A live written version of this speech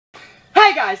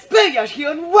Hey guys, Big Yosh here,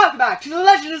 and welcome back to The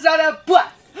Legend of Zelda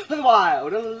Breath of the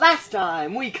Wild. Last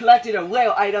time, we collected a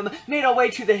rare item, made our way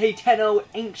to the Hateno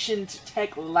Ancient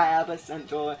Tech Lab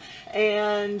Center,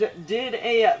 and did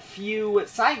a few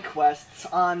side quests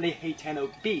on the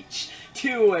Hateno Beach.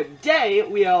 Today,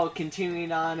 we are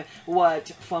continuing on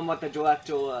from what the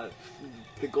director,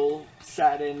 the goal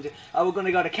said, and we're going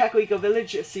to go to Kakariko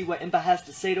Village, see what Impa has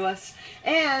to say to us,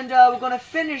 and we're going to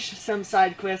finish some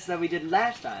side quests that we did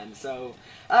last time. So,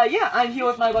 yeah, I'm here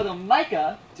with my brother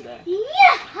Micah today.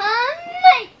 Yeah,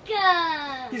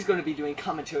 Micah! He's going to be doing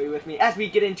commentary with me as we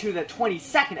get into the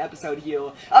 22nd episode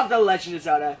here of The Legend of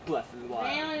Zelda Breath of the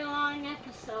Wild. Very long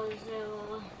episode,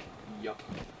 Zelda. Yup.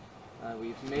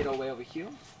 We've made our way over here.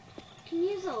 Can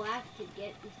use a laugh to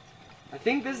get... I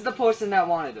think this is the person that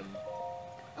wanted him.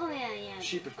 Oh, yeah.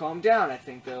 Sheep have calmed down. I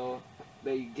think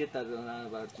they get that they're not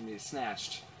about to be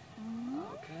snatched.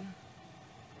 Okay.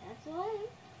 That's right.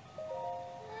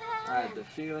 I had the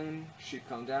feeling she'd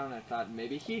calm down. I thought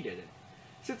maybe he did it.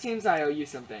 So it seems I owe you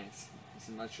some things.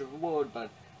 Isn't much of a reward, but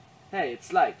hey,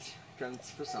 it's light. Counts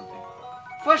for something.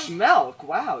 Fresh milk!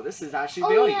 Wow, this is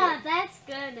actually really yeah, good. that's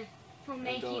good for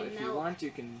making milk. If you want, you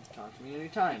can talk to me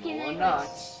anytime, or I not.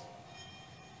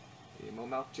 Need more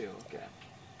milk too, okay.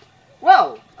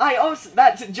 Well,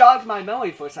 that jogged my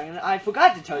memory for a second. I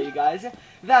forgot to tell you guys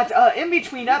that in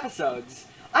between episodes,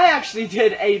 I actually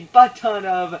did a butt ton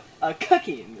of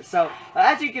cooking. So,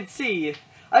 as you can see,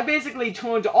 I basically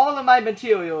turned all of my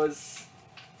materials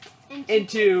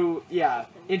into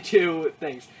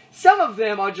things. Some of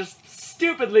them are just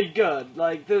stupidly good.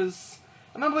 Like, I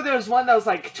remember there was one that was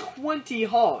like 20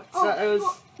 hearts. There's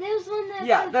one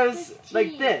that's there's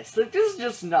like this. Like, this is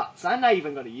just nuts. I'm not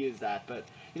even going to use that, but...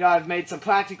 You know, I've made some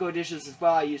practical dishes as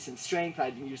well. I used some strength. I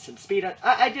used some speed.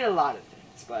 I did a lot of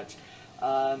things. But,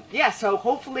 yeah, so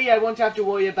hopefully I won't have to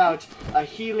worry about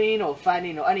healing or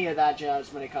fighting or any of that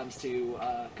jazz when it comes to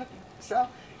cooking. So,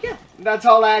 yeah, that's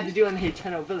all I had to do in the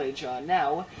Hateno Village.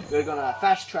 Now, we're going to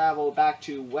fast travel back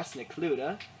to West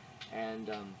Necluda. And,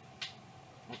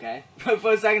 okay.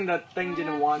 For a second, the thing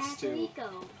didn't want to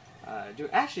do...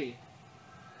 Actually,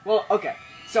 well, okay.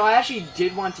 So I actually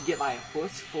did want to get my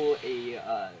horse for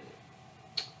a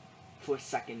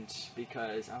second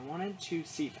because I wanted to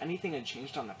see if anything had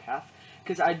changed on the path.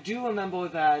 Because I do remember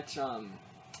that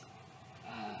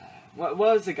what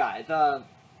was the guy? The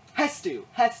Hestu.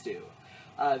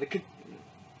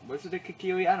 Was it a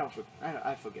Kikiri?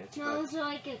 I forget. No, it was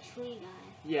like a tree guy.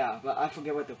 Yeah, but I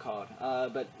forget what they're called.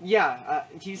 But yeah,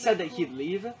 he said that he'd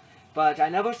leave, but I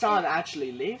never saw him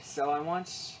actually leave. So I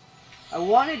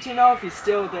wanted to know if he's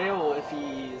still there or if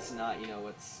he's not,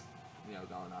 what's,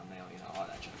 going on there, all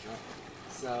that jazz, right?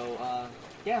 So,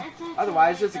 yeah.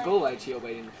 Otherwise, there's a goal right here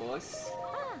waiting for us.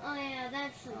 Oh, yeah,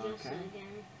 that's the Justin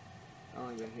again. I've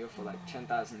only been here for like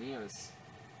 10,000 years.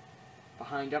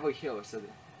 Behind every hill, so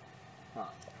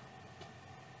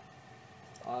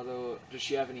Although, does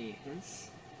she have any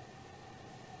hints?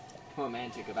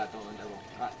 Romantic about the devil.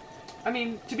 I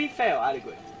mean, to be fair, I'd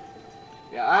agree.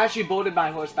 Yeah, I actually boarded my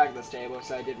horse back to the stable,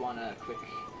 so I did want to quick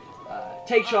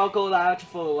take charcoal out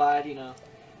for a ride,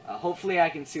 hopefully I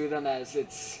can sue them as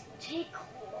it's...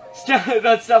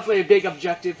 That's definitely a big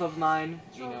objective of mine,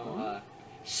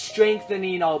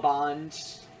 strengthening our bond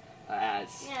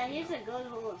as... Yeah, he's a good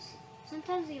horse.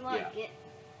 Sometimes you want to get...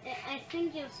 I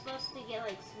think you're supposed to get,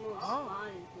 like, small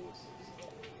spotted horses.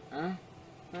 Huh?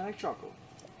 I like charcoal.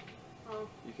 Oh.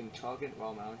 You can target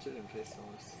while mounted and face the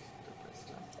horse.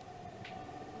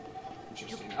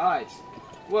 Interesting. Alright.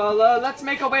 Well, let's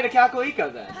make our way to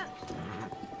Kakariko then.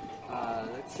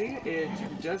 Let's see.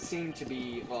 It does seem to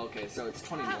be... Well, okay, so it's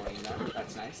 20 morning now.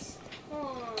 That's nice.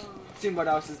 See what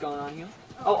else is going on here.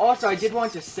 Oh, also, I did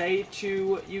want to say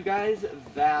to you guys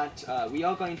that we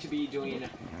are going to be doing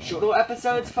shorter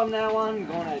episodes from now on.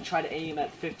 We're going to try to aim at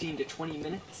 15 to 20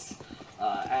 minutes.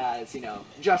 As,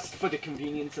 just for the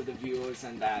convenience of the viewers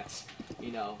and that,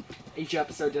 each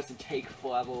episode doesn't take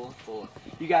forever for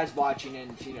you guys watching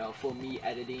and, for me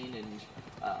editing and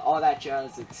all that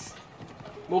jazz. It's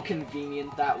more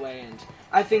convenient that way, and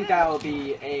I think that will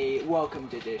be a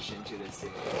welcomed addition to this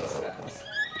series.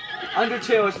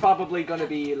 Undertale is probably going to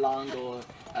be longer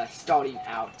starting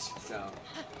out, so...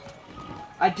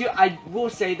 I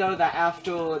will say, though, that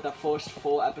after the first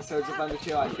 4 episodes of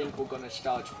Undertale, I think we're going to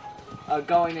start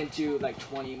going into, like,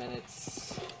 20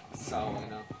 minutes, so,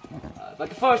 but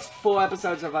the first 4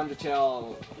 episodes of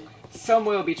Undertale,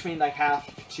 somewhere between, like, half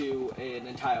to an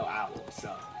entire hour,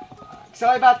 so,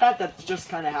 sorry about that, that's just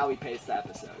kind of how we pace the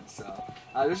episodes, so,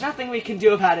 there's nothing we can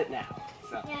do about it now,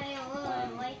 so, yeah,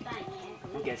 we'll wait by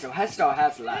okay, so Hestar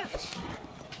has left.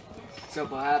 So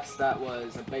perhaps that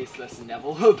was a baseless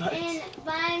Neville, but...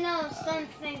 But I know some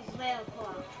things will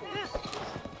call force.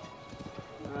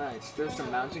 Alright, there's some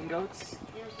mountain goats.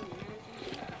 There's a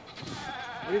mountain.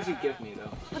 What does he give me,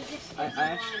 though? He just I gives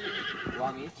actually...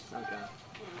 Raw meat? Okay. Yeah,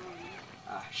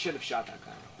 I should have shot that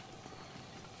guy.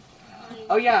 raw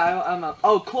Oh yeah, I'm a...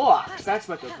 Oh, clocks! That's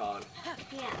what they're called.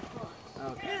 meat. Yeah,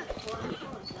 force. Okay.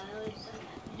 Force, I always said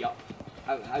that. Yup.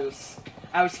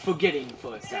 I was forgetting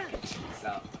for a second,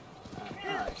 so...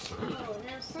 alright. Oh,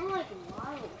 there's some like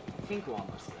water. I think we're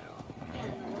almost there. Yeah,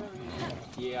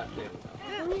 really. Yeah, there we go.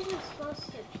 I believe you're supposed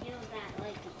to peel that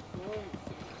like bullet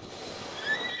thing.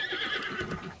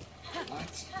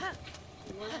 What?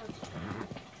 Wow.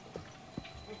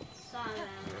 I saw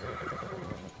that.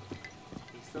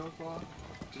 Is there a clock?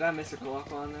 Did I miss a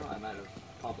clock on there? I might have.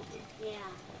 Probably. Yeah.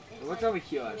 It's What's like, over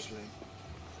here, actually?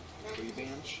 that's Tree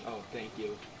branch? Oh, thank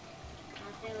you.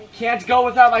 not very Can't go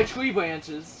without my tree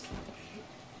branches!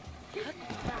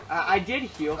 I did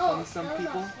hear from some those are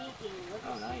people. sneaking. Look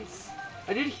Oh, at nice.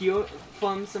 I did hear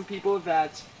from some people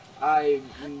that I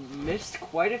missed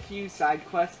quite a few side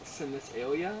quests in this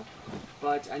area,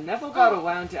 but I never got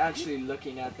around to actually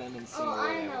looking at them and seeing Oh, where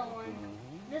I they know were. one.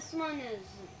 This one is.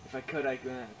 If I could, I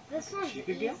could. This one's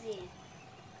Chica easy. gear?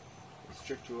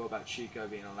 Strict rule about Chica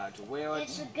being allowed to wear it.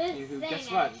 It's a good You- thing, guess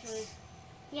what? actually.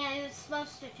 Yeah, he was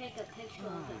supposed to take a picture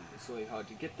of it. It's really hard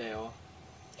to get there. Not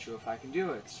sure if I can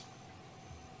do it.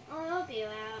 Oh, I'll be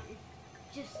out.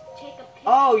 Just take a picture.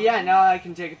 Oh yeah, now I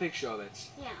can take a picture of it.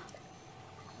 Yeah.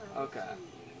 So Okay.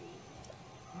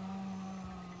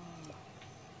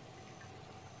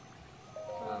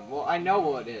 Well, I know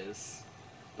what it is,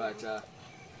 but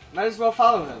might as well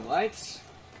follow him, right?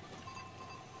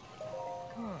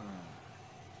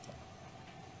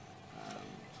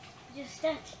 Just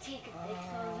have to take a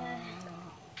picture of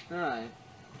it. Alright.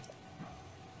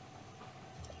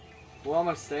 We're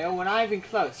almost there. We're not even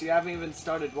close. You haven't even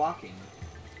started walking.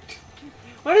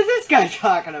 What is this guy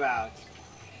talking about?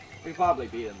 We probably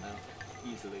beat him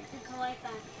though, easily. It's like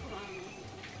that.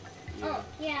 Yeah. Oh,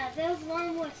 yeah, there's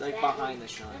one with It's like that behind one. the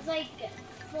shrine. There's like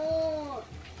full,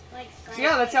 like. So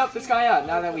yeah, let's help this guy out.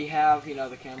 Now that we have, you know,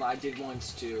 the camera, I did want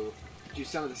to do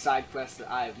some of the side quests that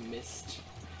I have missed.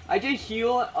 I did hear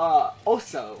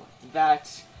also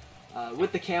that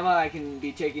with the camera I can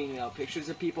be taking, you know, pictures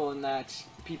of people, and that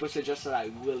people suggest that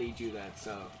I really do that.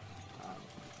 So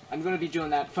I'm going to be doing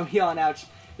that from here on out.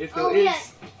 If there is. Yeah.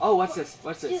 Oh, what's this?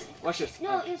 What's this? What's this?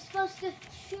 No, you're supposed to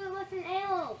shoot with an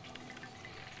arrow.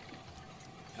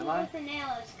 Am I? With an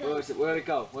arrow, it's good. Where is it? Where'd it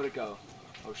go? Where'd it go?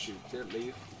 Oh shoot! Did it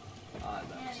leave? Ah,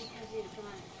 Yeah, that's. because you're going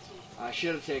to. I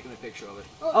should have taken a picture of it.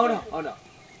 Oh, Oh no! good. Oh no!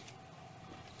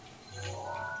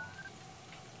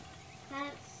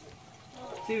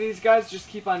 That's. See, these guys just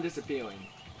keep on disappearing.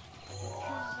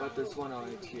 Because But there's one over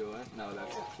here. No,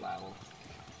 that's a flower.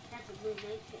 That's a blue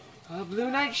nightshade.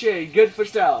 Blue nightshade, good for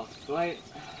stealth, right?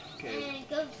 Okay. And it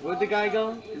goes Where'd the guy go?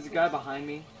 also- Is the guy behind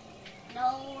me?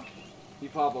 No, He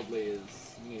probably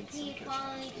is. He needs some he catching.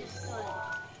 probably just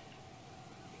like.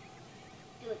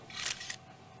 Do it.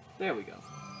 There we go.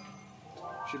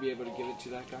 Should be able to give it to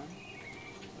that guy.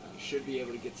 Should be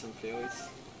able to get some fairies.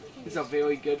 These are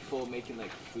very good for making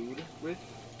like food with,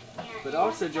 Yeah, but and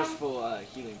also that's just how- for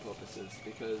healing purposes,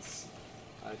 because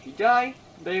if you die,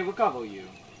 they recover you.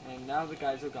 And now the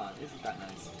guys are gone. Isn't that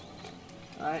nice?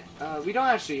 Alright, we don't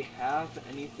actually have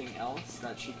anything else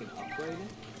that she can upgrade.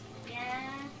 Yeah,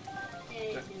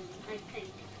 they do, I think.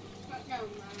 But no,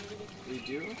 We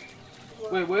do?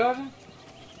 Well, Wait, where are they?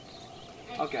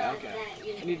 I Okay, thought okay. that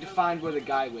you I need to know. find where the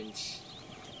guy went.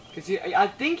 Cause I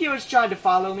think he was trying to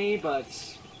follow me, but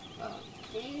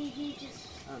Maybe he just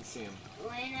I don't see him.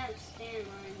 ran out of stamina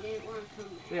and didn't want to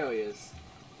come back. There he is.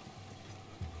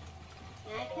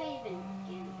 Yeah, I can't even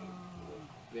get him.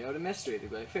 There, the mystery, the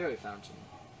Great Fairy Fountain.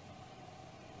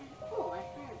 Oh,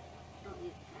 I found it. Oh,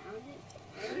 you found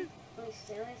it? Really? Oh,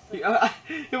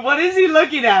 seriously? What is he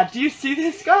looking at? Do you see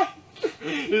this guy?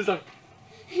 He's like,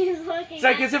 He's looking it's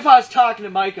like at as if I was talking to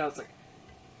Micah. I was like,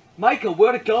 Micah,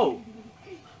 where'd it go?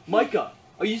 Micah,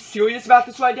 are you serious about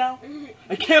this right now?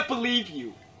 I can't believe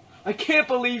you. I can't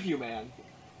believe you, man.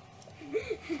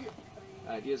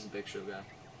 Alright, here's a picture of that.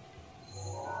 There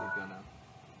you go now.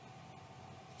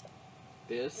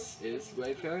 This is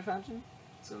Great Fairy Fountain.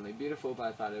 It's only beautiful, but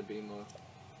I thought it would be more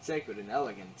sacred and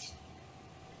elegant.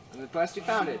 I'm impressed you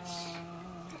found it.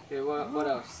 Okay, what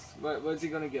else? What's he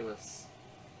gonna give us?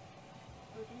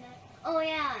 Oh,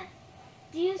 yeah.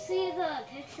 Do you see the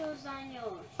pictures on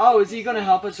your... Oh, is he gonna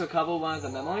help us recover one of the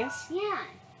memories? Yeah.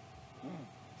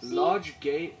 See? Large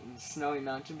gate and snowy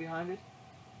mountain behind it.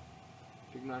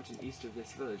 Big mountain east of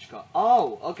this village called...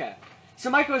 Oh, okay. So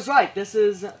Michael was right. This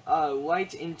is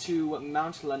right into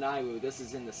Mount Lanairu. This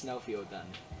is in the snowfield then.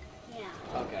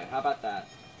 Yeah. Okay, how about that?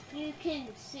 You can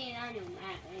see it on your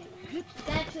map anyway. It's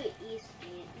actually East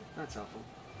Gate. That's helpful.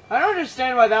 I don't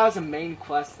understand why that was a main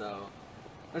quest though.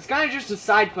 It's kind of just a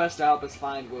side quest to help us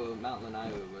find where Mount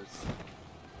Lanairu was.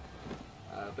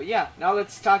 But yeah, now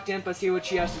let's talk to Impa, see what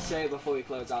she has to say before we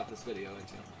close out this video.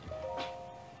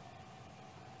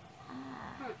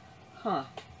 Huh.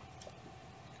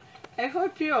 I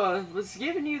heard Pure was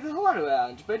giving you the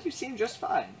runaround, but you seem just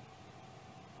fine.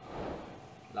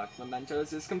 Lock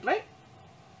mementos is complete.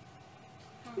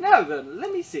 Now then,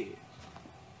 let me see.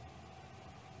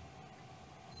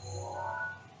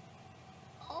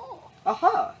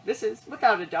 Aha! This is,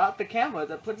 without a doubt, the camera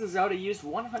that Princess Zelda used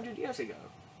 100 years ago.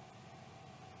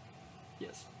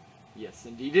 Yes. Yes,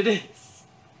 indeed it is.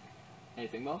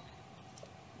 Anything more?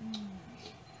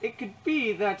 It could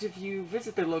be that if you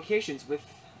visit the locations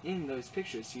within those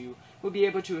pictures, you will be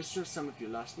able to restore some of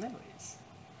your lost memories.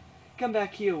 Come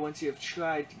back here once you have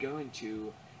tried to go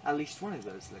into at least one of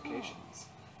those locations.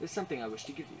 There's something I wish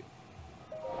to give you.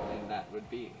 And that would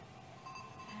be...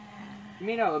 You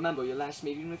may not remember your last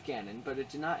meeting with Ganon, but it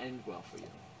did not end well for you.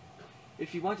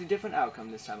 If you want a different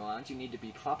outcome this time around, you need to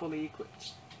be properly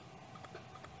equipped.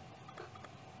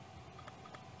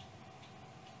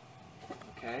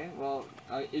 Okay, well,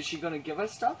 is she gonna give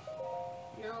us stuff?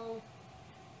 No.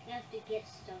 You have to get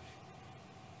stuff.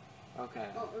 Okay.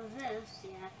 Well, with this,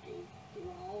 you have to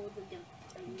do all the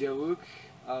different... Daruk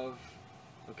of...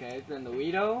 Okay, then the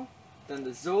Lido, then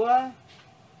the Zola,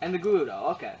 and the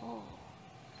Gerudo. Okay. Oh.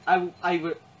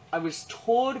 I was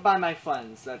told by my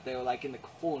friends that they were like in the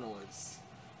corners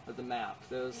of the map.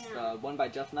 There was one by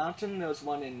Death Mountain. There was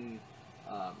one in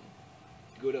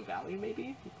Gerudo Valley,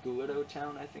 maybe Gerudo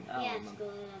Town. I think. I don't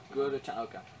remember. Gerudo Town.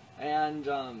 Okay.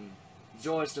 And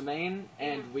Zora's Domain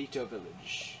and Rito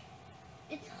Village.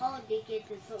 It's hard to get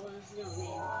to Zora's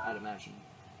Domain. I'd imagine.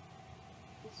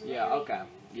 It's Yeah. Okay.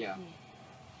 Yeah.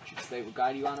 They will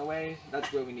guide you on the way.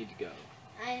 That's where we need to go.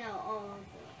 I know all of them.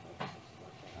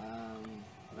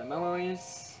 My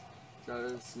memories. So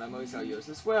those memories are yours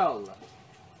as well.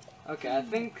 Okay, I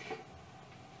think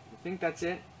that's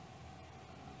it.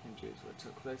 Injuries what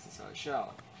took place is how I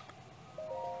shall.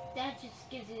 That just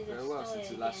gives you the Very well, story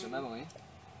since you lost your again. memory.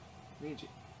 Need you.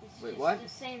 It's Wait, just what? the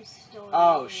same story.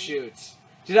 Oh again. shoot!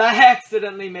 Did I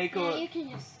accidentally make Yeah, a? you can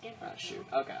just skip it. Ah shoot.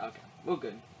 Okay, we're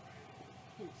good.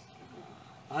 You can skip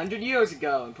it. 100 years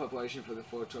ago, in preparation for the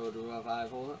foretold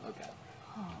revival. Okay.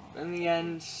 In the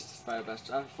end, despite our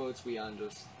best efforts,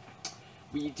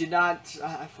 we did not.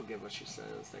 I forget what she said.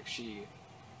 It was like she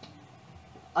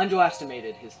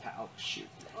underestimated his power. Shoot.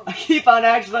 I keep on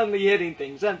accidentally hitting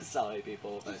things. I'm sorry,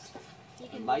 people, but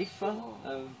Mifa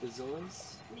of the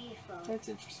Zoras. Mifa. That's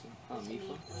interesting. Oh,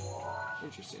 Mifa.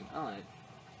 Interesting. All right.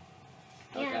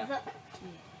 Yeah.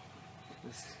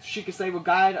 Okay. Shikase will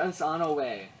guide us on our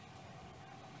way.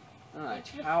 All right.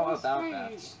 How about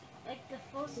that? Like the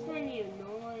first one you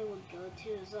normally would go to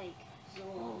is like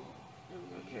Zora.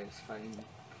 Okay, let's climb it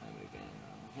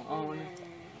again. Oh,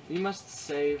 we must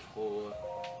save her.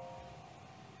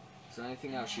 Is there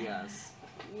anything else she has?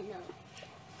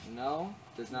 No. No?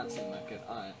 Does not seem like it.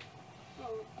 Alright.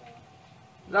 Oh.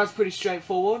 That's pretty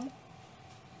straightforward.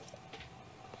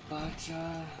 But,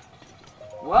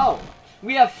 well,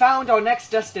 we have found our next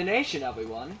destination,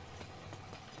 everyone.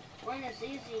 One is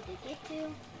easy to get to,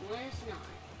 one is not.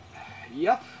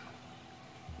 Yep.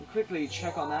 We'll quickly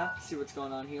check on that, see what's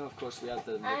going on here. Of course, we have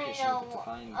the location to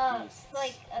find beasts.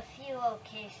 Like a few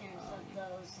locations of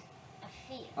those. A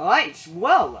few. Alright,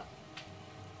 well,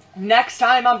 next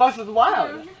time on Breath of the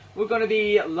Wild, we're going to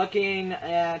be looking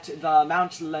at the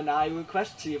Mount Lanairu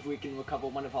quest, see if we can recover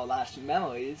one of our last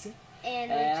memories.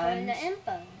 And return to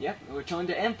Impa. Yep, return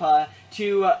to Impa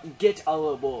to get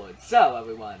our reward. So,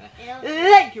 everyone,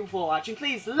 thank you for watching.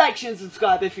 Please like, share, and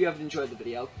subscribe if you have enjoyed the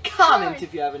video. Comment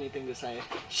if you have anything to say.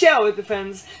 Share with your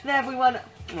friends. And everyone,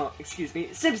 well, excuse me,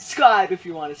 subscribe if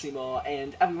you want to see more.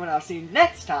 And everyone, I'll see you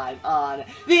next time on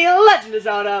The Legend of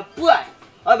Zelda Breath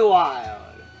of the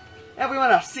Wild.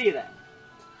 Everyone, I'll see you then.